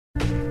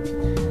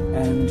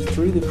And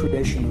through the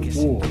creation of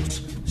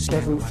wars,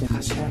 several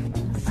things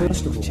happen.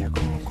 First of all,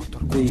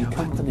 the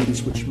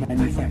companies which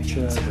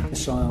manufacture the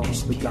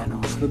missiles, the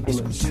guns, the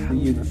bullets, the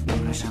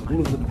uniforms, all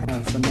of the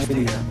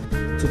paraphernalia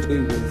to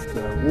do with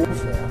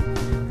warfare,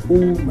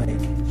 all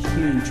make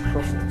huge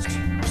profits.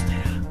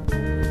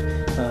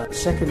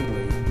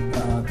 Secondly,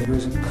 there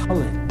is a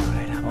culling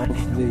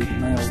of the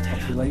male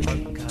population.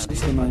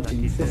 Since the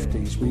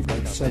 1950s, we've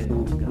had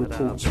several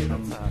reports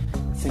from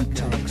think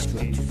tanks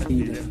that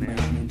feed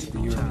information into the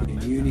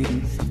European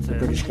Union, the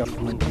British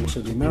government,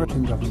 also the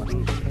American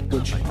government,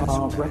 which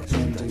are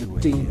recommending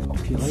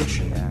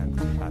depopulation.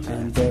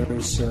 And there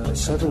is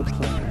several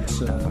plans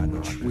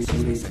which we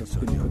believe have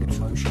been put in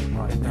motion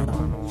right now.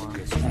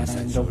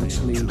 And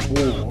obviously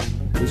war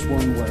is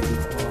one way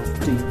of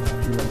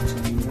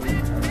depopulating the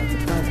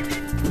planet.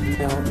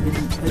 Now, in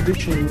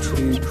addition to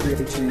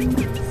creating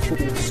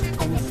false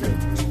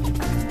conflict,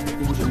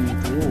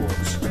 engineered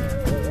wars,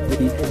 the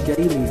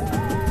Hegelian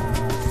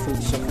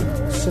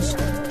philosophical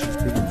system, which has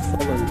been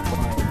followed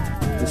by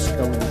the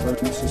Skull and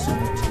Bone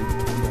Society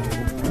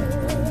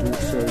and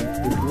also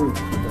the group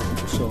that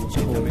themselves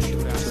call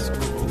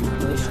themselves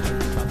University.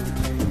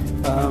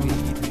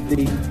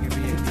 The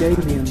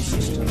Hegelian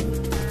system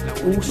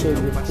also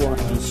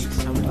requires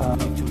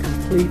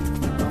complete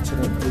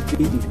utter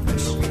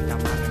obedience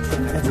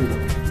from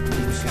everyone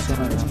in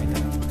society.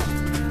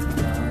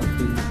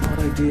 The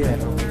idea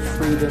of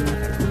freedom of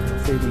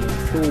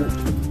thought,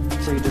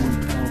 freedom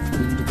of the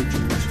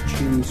individual to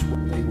choose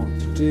what they want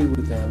to do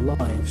with their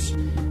lives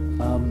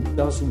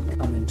doesn't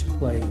come into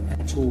play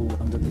at all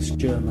under this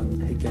German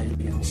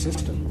Hegelian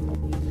system.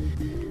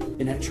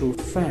 In actual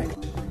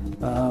fact,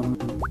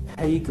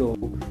 Hegel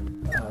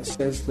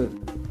says that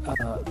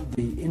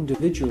the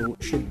individual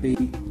should be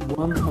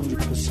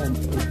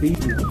 100%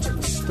 obedient to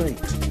the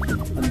state,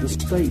 and the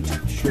state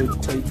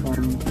should take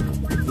on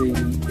the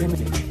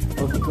image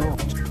of God.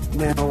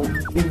 Now,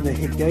 in the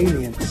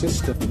Hegelian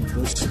system,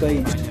 the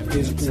state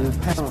is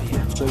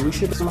all-powerful, so we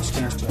should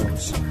ask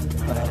ourselves,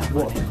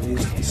 what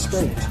is the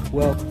state?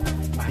 Well,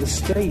 the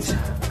state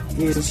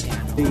is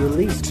the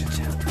elite.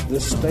 The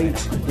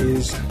state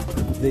is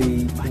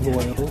the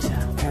royal,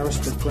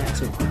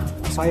 aristocratic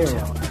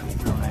hierarchy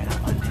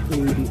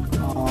who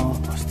are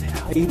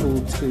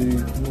able to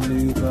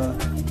maneuver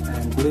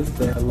and live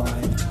their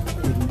lives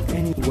in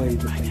any way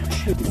that they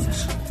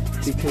choose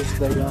because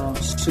they are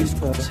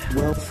super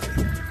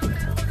wealthy.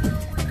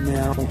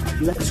 Now,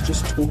 let's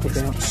just talk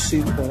about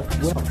super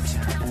wealth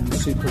and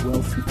super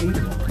wealthy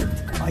people.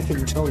 I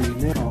can tell you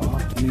now,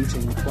 after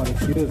meeting quite a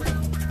few of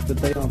them, that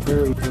they are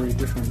very, very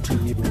different to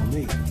you or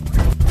me.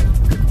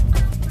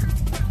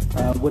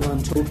 When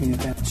I'm talking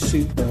about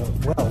super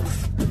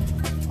wealth,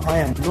 I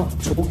am not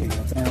talking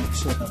about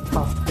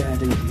Puff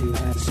Daddy who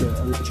has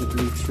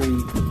allegedly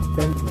 3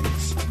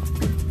 Bentleys.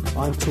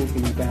 I'm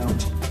talking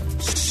about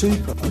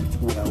super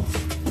wealth,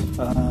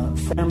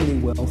 family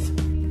wealth,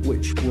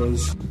 which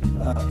was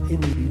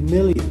in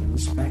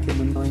millions back in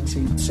the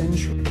 19th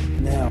century.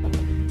 Now,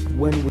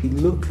 when we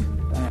look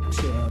at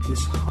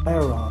this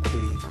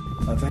hierarchy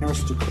of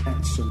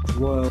aristocrats and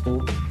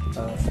royal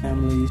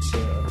families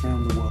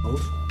around the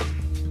world,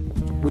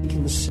 we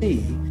can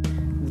see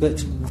that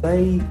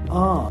they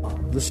are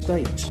the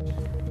state.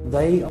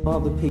 They are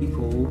the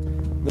people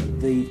that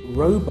the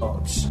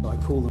robots, I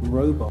call them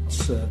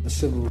robots, the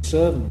civil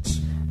servants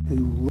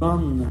who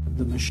run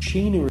the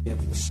machinery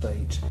of the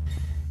state.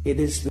 It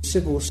is the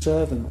civil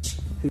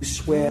servants who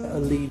swear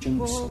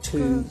allegiance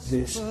to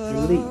this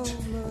elite.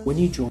 When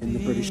you join the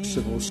British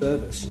civil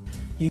service,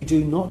 you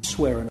do not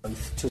swear an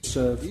oath to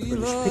serve the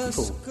British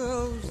people.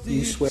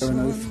 You swear an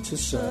oath to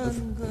serve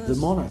the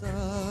monarch.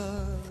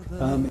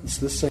 It's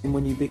the same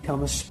when you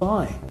become a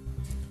spy.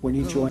 When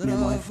you join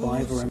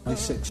MI5 or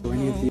MI6 or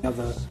any of the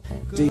other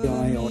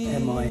DI or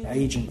MI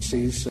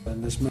agencies,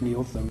 and there's many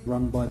of them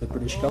run by the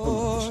British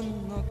government,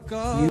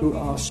 you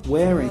are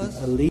swearing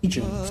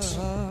allegiance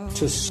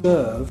to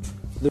serve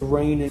the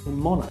reigning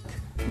monarch,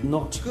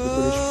 not the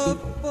British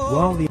people.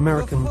 While the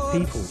American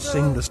people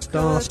sing the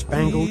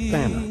Star-Spangled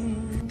Banner,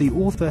 the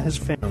author has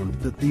found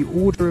that the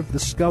Order of the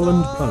Skull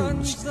and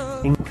Bones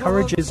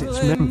encourages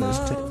its members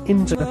to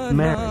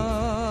intermarry,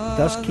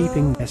 thus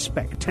keeping their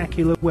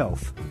spectacular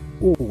wealth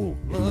all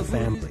in the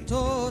family.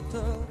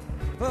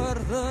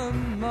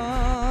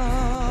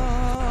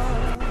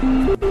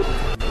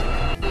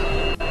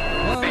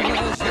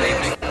 Good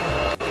evening.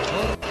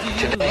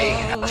 Today,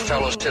 our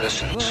fellow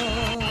citizens,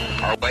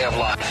 our way of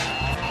life,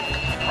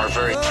 our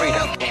very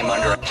freedom came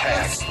under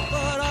attack.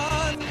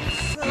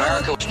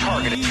 America was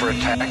targeted for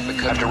attack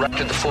because I've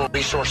directed the full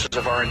resources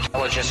of our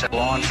intelligence and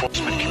law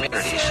enforcement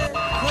communities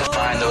to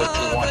find those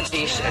who want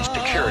peace and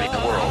security in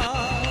the world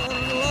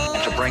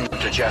and to bring them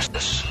to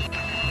justice.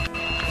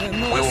 We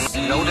will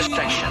make no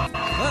distinction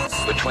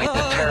between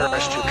the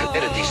terrorists who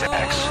committed these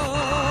acts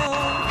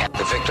and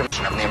the victims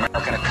of the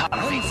American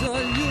economy.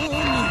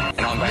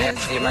 And on behalf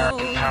of the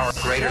American power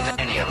greater than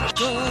any of us,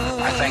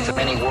 I thank the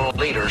many world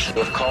leaders who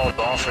have called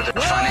to offer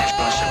their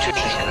financial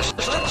institutions and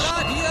assistance.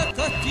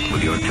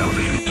 With your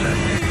television set,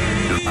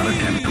 do not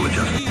attempt to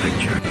adjust the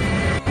picture.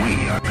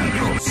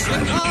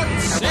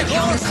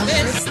 segons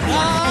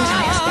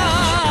quanta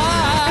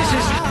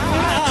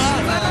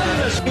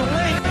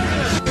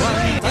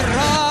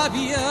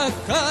ràbia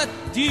que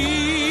tinc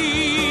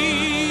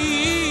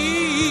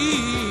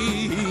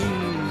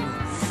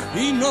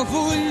i no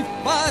vull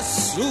pas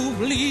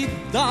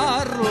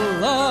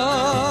oblidar-la.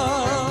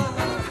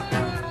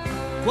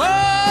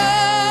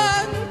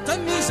 Quanta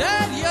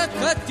misèria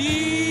que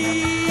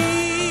tinc